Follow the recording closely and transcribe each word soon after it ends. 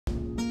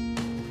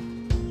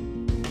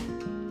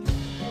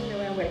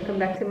welcome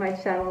back to my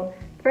channel.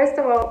 First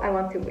of all, I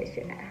want to wish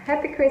you a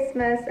happy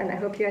Christmas and I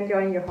hope you're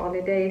enjoying your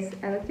holidays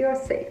and that you're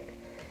safe.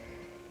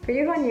 For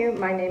you who are new,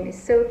 my name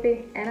is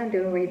Sophie and I'm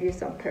doing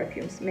reviews on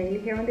perfumes mainly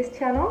here on this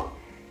channel.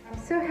 I'm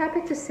so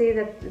happy to see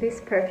that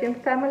this perfume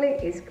family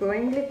is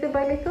growing little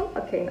by little.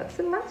 Okay, not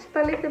so much,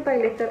 but little by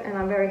little, and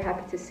I'm very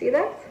happy to see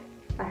that.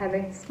 I have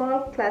a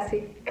small,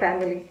 classy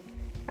family.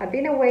 I've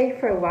been away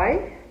for a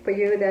while, for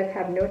you that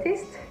have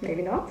noticed,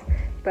 maybe not,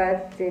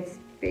 but it's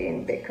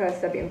been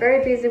because I've been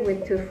very busy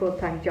with 2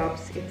 full-time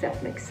jobs, if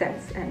that makes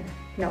sense. And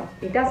no,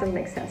 it doesn't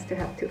make sense to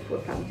have 2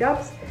 full-time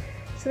jobs.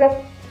 So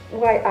that's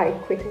why I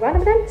quit one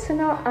of them. So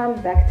now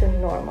I'm back to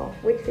normal,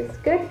 which is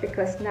good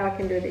because now I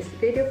can do this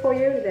video for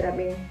you that I've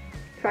been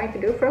trying to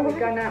do for a while. We're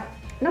gonna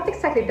not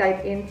exactly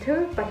dive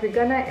into, but we're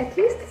gonna at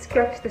least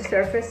scratch the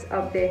surface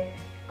of the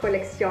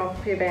Collection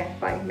Prive'e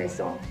by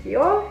Maison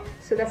Dior.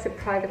 So that's a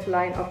private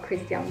line of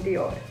Christian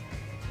Dior.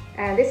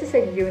 And this is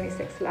a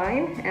unisex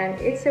line and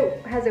it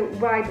has a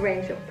wide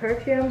range of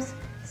perfumes.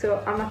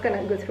 So I'm not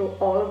gonna go through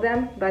all of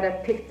them, but I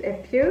picked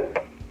a few.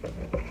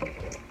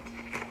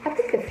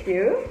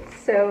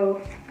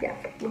 So yeah,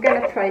 we're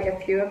gonna try a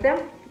few of them.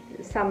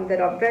 Some that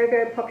are very,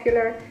 very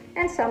popular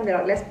and some that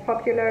are less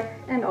popular,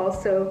 and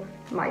also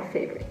my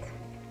favorite.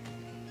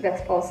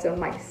 That's also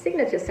my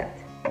signature scent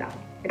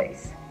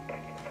nowadays.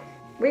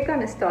 We're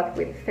gonna start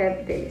with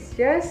Fève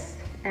Délicieuse,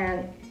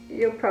 and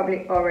you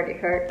probably already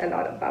heard a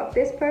lot about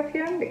this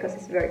perfume because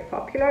it's very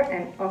popular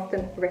and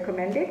often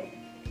recommended.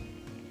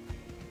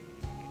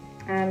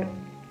 And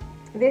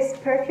this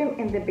perfume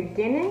in the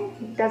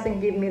beginning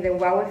doesn't give me the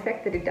wow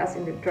effect that it does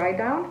in the dry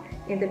down.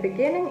 In the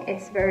beginning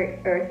it's very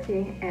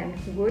earthy and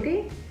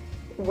woody,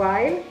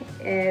 while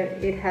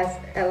it has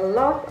a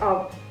lot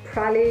of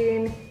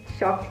praline,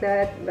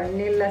 chocolate,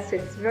 vanilla, so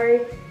it's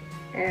very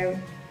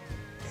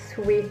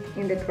sweet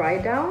in the dry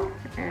down,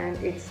 and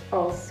it's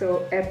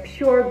also a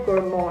pure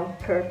gourmand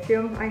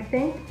perfume, I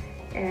think.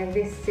 And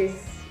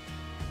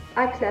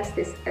I class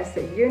this as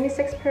a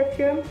unisex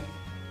perfume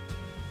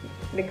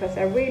because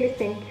I really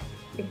think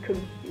it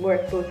could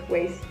work both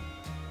ways.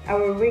 I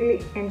will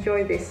really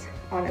enjoy this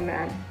on a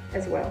man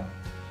as well.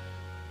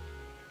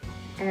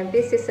 And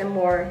this is a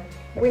more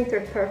winter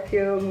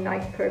perfume,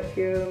 night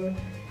perfume.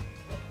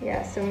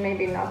 Yeah, so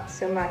maybe not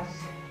so much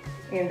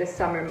in the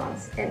summer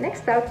months. And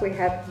next out we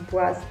have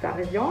Bois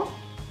d'Argent.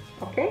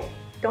 Okay,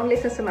 don't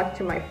listen so much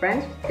to my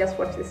French, just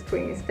watch the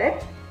screen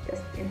instead,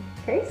 just in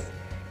case.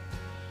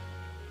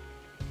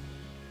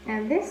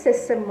 And this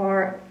is a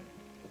more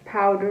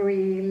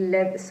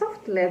powdery,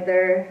 soft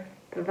leather,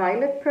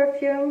 violet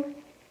perfume.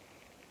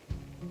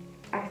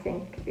 I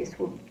think this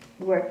would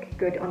work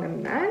good on a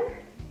man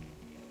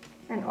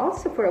and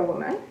also for a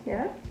woman,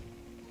 yeah.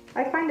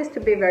 I find this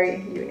to be very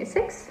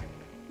unisex,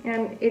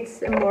 and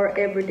it's a more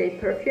everyday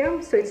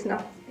perfume, so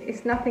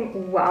it's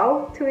nothing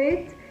wow to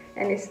it,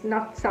 and it's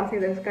not something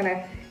that's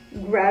gonna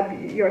grab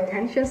your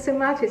attention so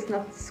much. It's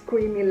not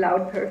screamy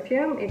loud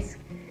perfume. It's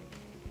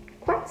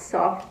quite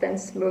soft and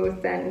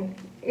smooth and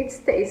it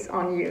stays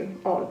on you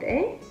all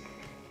day.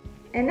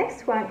 And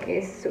next one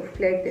is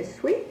Soufflé de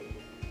Suie.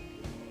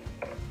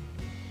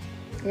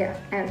 Yeah,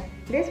 and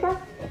this one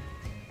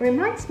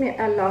reminds me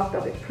a lot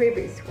of the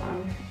previous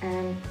one,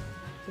 and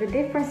the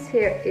difference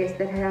here is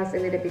that it has a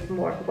little bit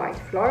more white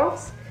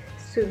florals,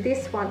 so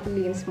this one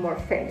leans more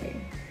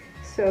feminine.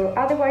 So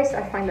otherwise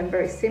I find them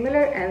very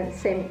similar and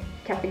same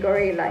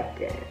category,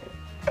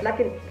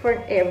 for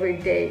an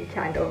everyday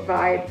kind of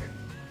vibe,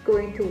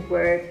 going to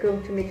work,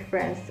 going to meet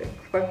friends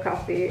for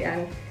coffee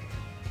and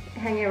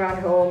hanging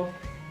around home.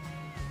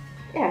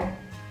 Yeah,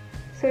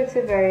 so it's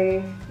a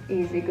very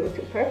easy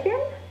go-to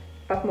perfume,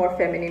 but more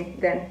feminine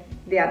than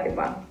the other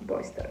one,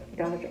 Bois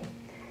d'Argent.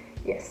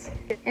 Yes.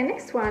 And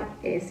next one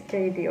is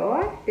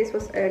Dior. This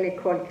was earlier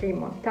called Gris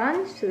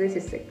Montagne, so this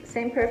is the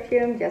same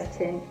perfume, just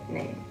changed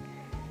name.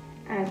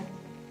 And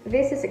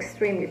this is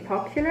extremely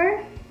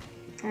popular,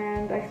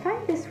 and I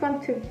find this one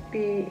to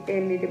be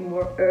a little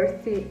more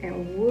earthy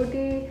and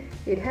woody.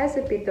 It has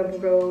a bit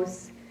of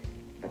rose,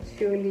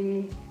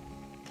 patchouli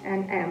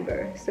and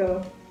amber,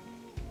 so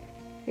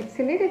it's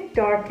a little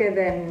darker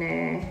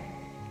than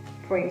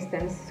for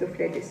instance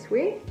Soufflé de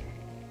Suie,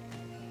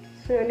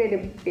 so a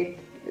little bit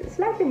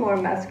slightly more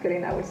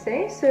masculine, I would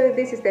say. So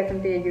this is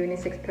definitely a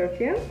unisex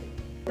perfume.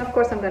 And of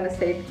course I'm gonna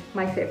save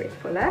my favorite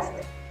for last.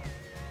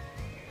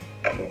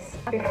 Yes.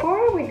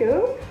 Before we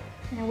do,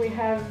 we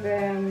have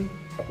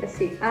let's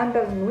see,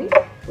 Amber Nuit,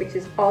 which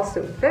is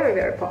also very,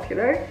 very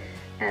popular,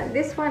 and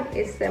this one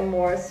is a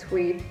more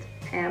sweet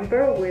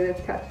amber with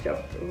a touch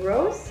of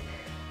rose,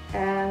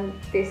 and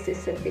this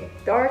is a bit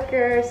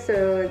darker,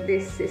 so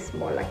this is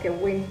more like a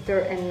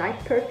winter and night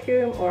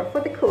perfume, or for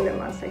the cooler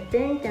months I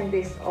think, and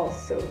this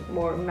also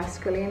more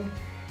masculine.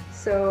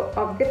 So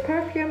of the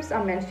perfumes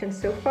I mentioned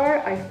so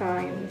far, I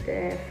find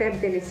Fève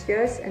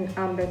Délicieuse and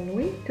Amber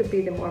Nuit to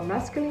be the more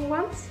masculine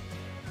ones,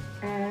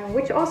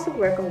 which also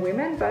work on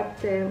women,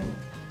 but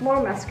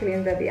more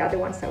masculine than the other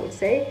ones, I would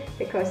say,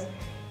 because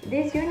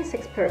these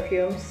unisex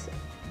perfumes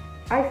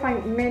I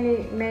find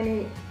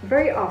many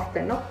very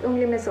often, not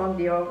only Maison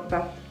Dior,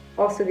 but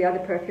also the other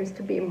perfumes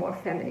to be more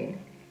feminine.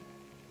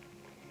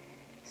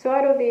 So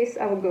out of these,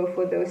 I would go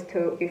for those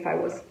two if I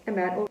was a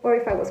man or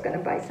if I was gonna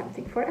buy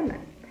something for a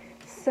man.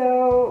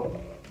 So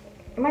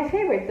my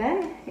favorite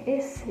then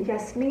is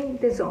Jasmine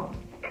Maison.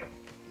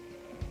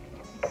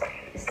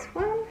 This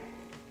one.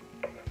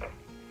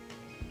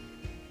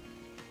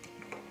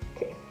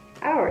 Okay,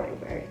 I already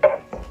wear it.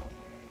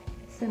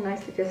 It's so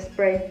nice to just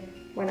spray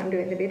when I'm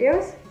doing the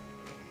videos.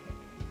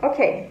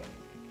 Okay,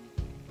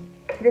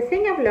 the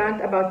thing I've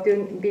learned about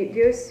doing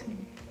videos,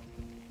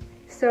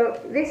 so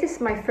this is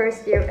my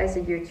first year as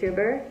a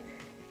YouTuber,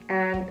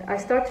 and I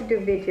started to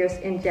do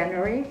videos in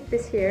January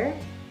this year.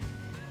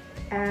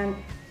 And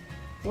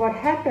what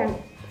happened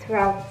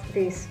throughout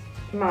these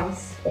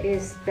months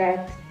is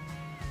that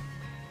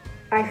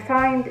I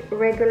find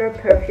regular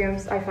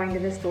perfumes I find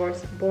in the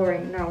stores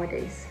boring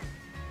nowadays,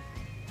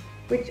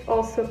 which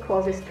also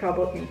causes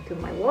trouble into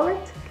my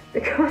wallet,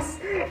 because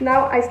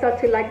now I start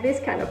to like this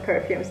kind of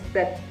perfumes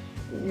that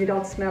you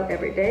don't smell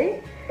every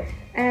day.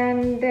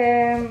 And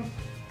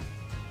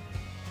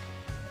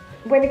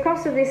when it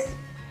comes to these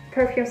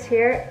perfumes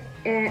here,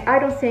 I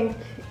don't think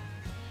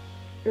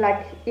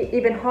like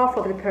even half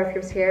of the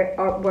perfumes here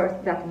are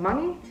worth that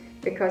money,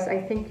 because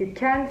I think you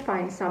can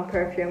find some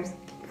perfumes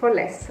for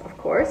less, of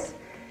course,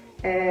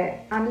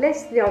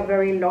 unless they are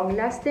very long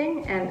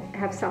lasting and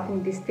have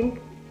something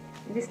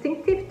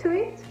distinctive to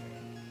it.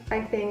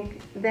 I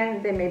think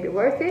then they may be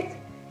worth it,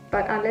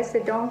 but unless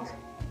they don't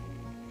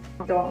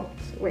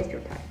waste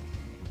your time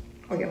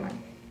or your money.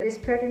 This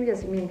perfume,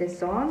 Jasmine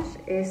Maison,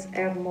 is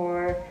a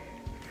more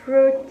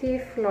fruity,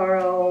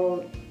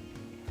 floral,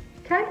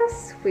 kind of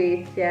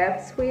sweet,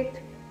 yeah, sweet,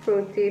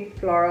 fruity,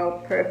 floral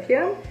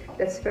perfume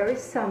that's very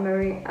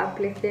summery,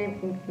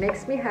 uplifting. It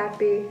makes me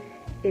happy.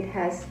 It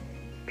has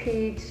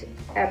peach,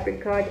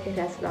 apricot, it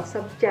has lots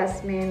of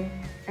jasmine,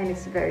 and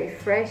it's very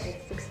fresh.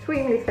 It's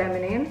extremely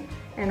feminine,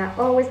 and I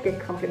always get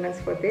compliments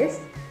for this.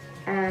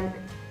 And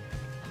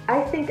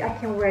I think I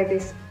can wear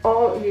this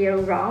all year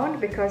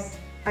round, because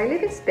I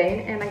live in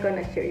Spain, and I'm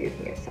gonna show you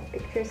here some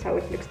pictures how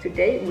it looks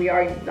today. We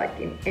are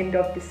in end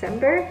of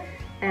December,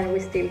 and we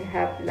still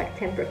have like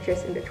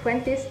temperatures in the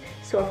 20s.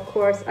 So of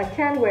course I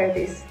can wear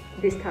this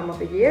time of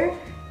the year,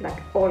 like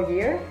all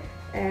year.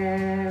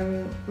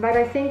 But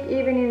I think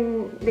even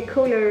in the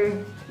cooler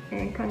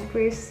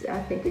countries, I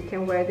think you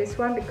can wear this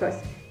one, because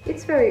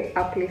it's very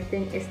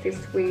uplifting, it's still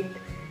sweet,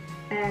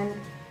 and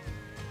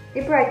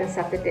it brightens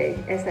up the day,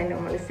 as I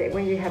normally say,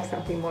 when you have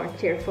something more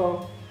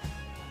cheerful.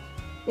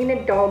 In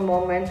a dull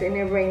moment, in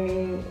a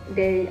rainy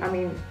day, I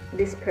mean,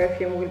 this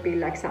perfume will be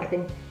like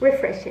something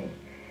refreshing.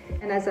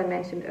 And as I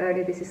mentioned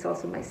earlier, this is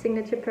also my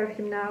signature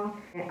perfume now.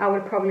 I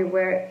will probably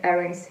wear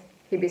Erin's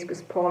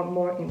Hibiscus Palm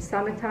more in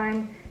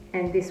summertime,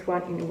 and this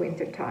one in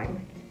winter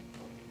time.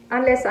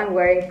 Unless I'm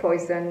wearing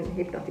Poison,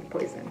 Hypnotic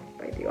Poison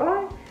by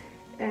Dior.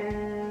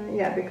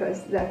 Yeah,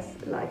 because that's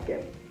like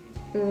a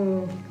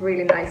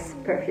really nice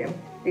perfume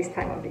this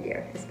time of the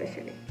year,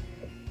 especially.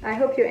 I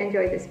hope you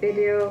enjoyed this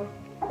video.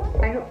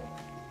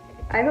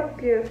 I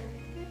hope you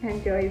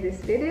enjoy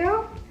this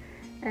video.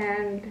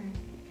 And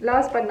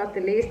last but not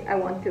the least, I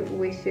want to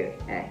wish you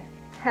a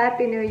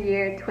Happy New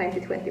Year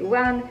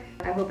 2021.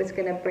 I hope it's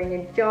gonna bring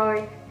you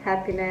joy,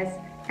 happiness,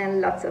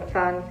 and lots of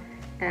fun.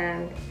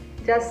 And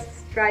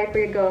just strive for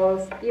your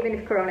goals, even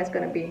if Corona is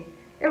gonna be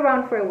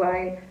around for a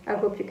while. I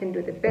hope you can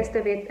do the best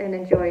of it and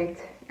enjoy it,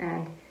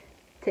 and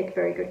take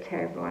very good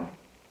care, everyone.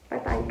 Bye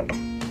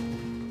bye.